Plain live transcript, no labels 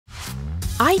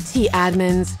IT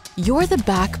admins, you're the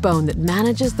backbone that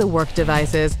manages the work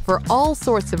devices for all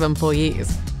sorts of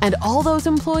employees. And all those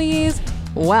employees,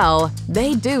 well,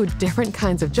 they do different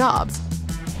kinds of jobs.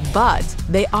 But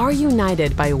they are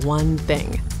united by one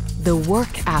thing: the work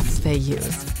apps they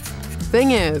use.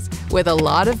 Thing is, with a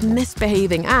lot of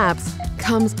misbehaving apps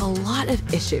comes a lot of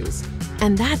issues,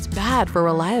 and that's bad for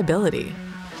reliability.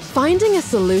 Finding a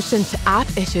solution to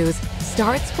app issues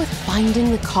starts with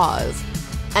finding the cause.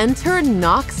 Enter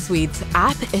Knox Suite's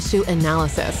App Issue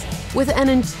Analysis. With an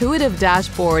intuitive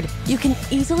dashboard, you can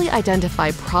easily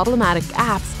identify problematic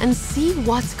apps and see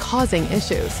what's causing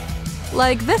issues.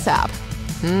 Like this app.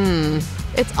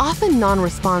 It's often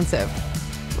non-responsive.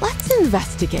 Let's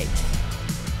investigate.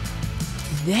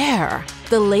 There!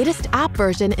 The latest app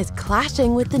version is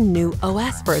clashing with the new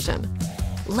OS version.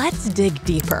 Let's dig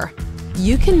deeper.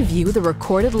 You can view the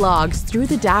recorded logs through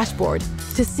the dashboard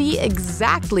to see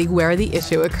exactly where the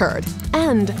issue occurred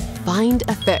and find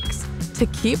a fix to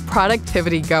keep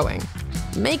productivity going.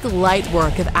 Make light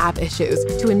work of app issues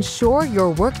to ensure your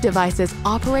work devices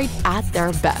operate at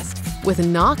their best with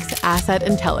Knox Asset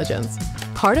Intelligence,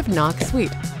 part of Knox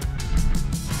Suite.